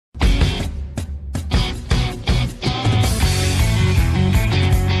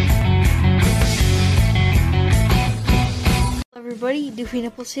everybody, Doofy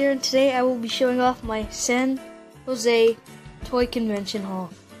Nipples here, and today I will be showing off my San Jose Toy Convention haul.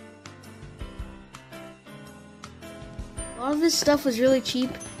 A lot of this stuff was really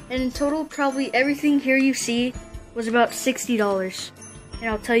cheap, and in total probably everything here you see was about $60, and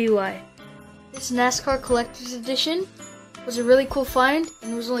I'll tell you why. This NASCAR Collector's Edition was a really cool find,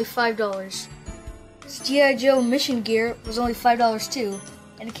 and it was only $5. This G.I. Joe mission gear was only $5 too,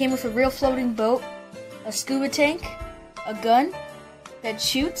 and it came with a real floating boat, a scuba tank, a gun that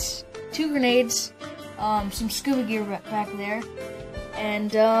shoots, 2 grenades, some scuba gear back there,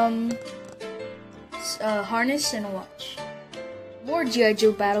 and a harness and a watch. More G.I.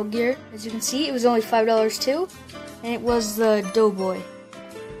 Joe battle gear. As you can see, it was only $5 too, and it was the Doughboy.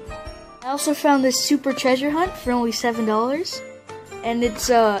 I also found this Super Treasure Hunt for only $7, and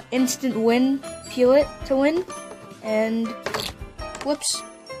it's instant win, peel it to win, and whoops.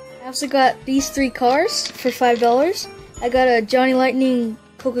 I also got these 3 cars for $5. I got a Johnny Lightning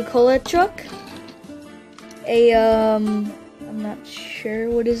Coca-Cola truck, I'm not sure,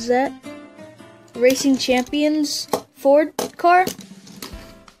 what is that? Racing Champions Ford car,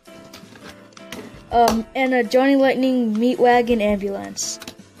 and a Johnny Lightning Meat Wagon ambulance.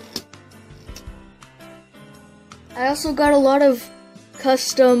 I also got a lot of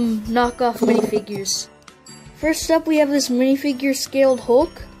custom knockoff minifigures. First up, we have this minifigure scaled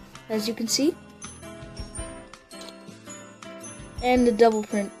Hulk, as you can see, and the double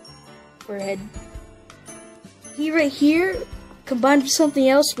print for a head. He right here, combined with something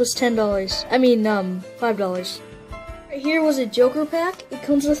else, was $10. I mean, $5. Right here was a Joker pack. It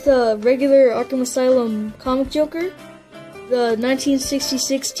comes with the regular Arkham Asylum comic Joker, the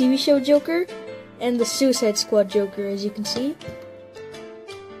 1966 TV show Joker, and the Suicide Squad Joker, as you can see.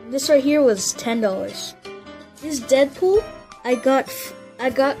 This right here was $10. This Deadpool, I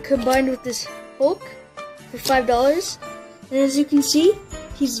got combined with this Hulk for $5, and as you can see,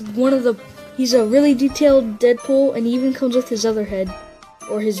 he's a really detailed Deadpool, and he even comes with his other head,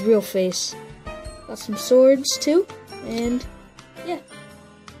 or his real face. Got some swords too, and yeah.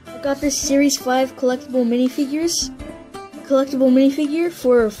 I got this Series 5 collectible minifigure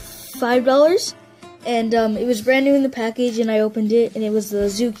for $5, and it was brand new in the package, and I opened it, and it was the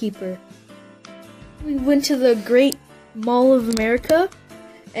Zookeeper. We went to the Great Mall of America,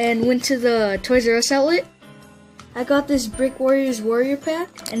 and went to the Toys R Us outlet. I got this Brick Warriors Warrior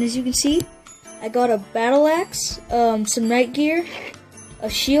pack, and as you can see, I got a battle axe, some night gear, a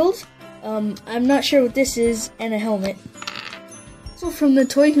shield, I'm not sure what this is, and a helmet. So from the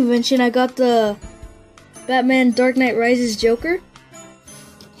toy convention, I got the Batman Dark Knight Rises Joker.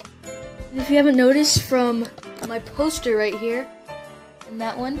 And if you haven't noticed from my poster right here, and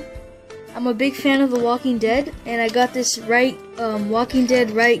that one, I'm a big fan of The Walking Dead, and I got this Walking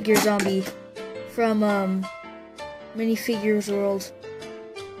Dead Riot Gear zombie from Minifigures World.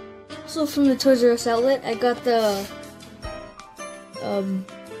 Also from the Toys R Us outlet, I got the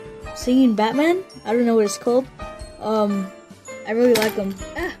Singing Batman. I don't know what it's called. I really like them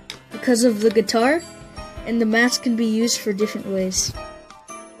because of the guitar, and the mask can be used for different ways.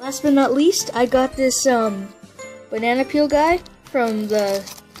 Last but not least, I got this banana peel guy from the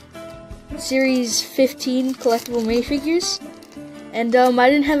Series 15 collectible minifigures, and I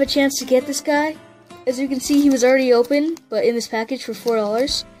didn't have a chance to get this guy. As you can see, he was already open, but in this package for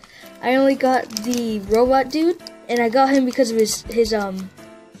 $4. I only got the robot dude, and I got him because of his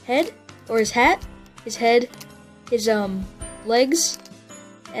head, or his hat, his head, his legs,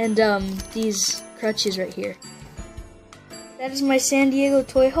 and these crutches right here. That is my San Diego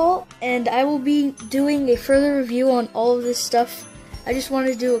toy haul, and I will be doing a further review on all of this stuff. I just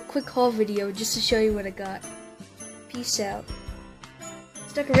wanted to do a quick haul video just to show you what I got. Peace out.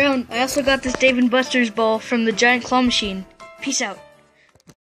 Stuck around, I also got this Dave & Buster's ball from the Giant Claw Machine. Peace out.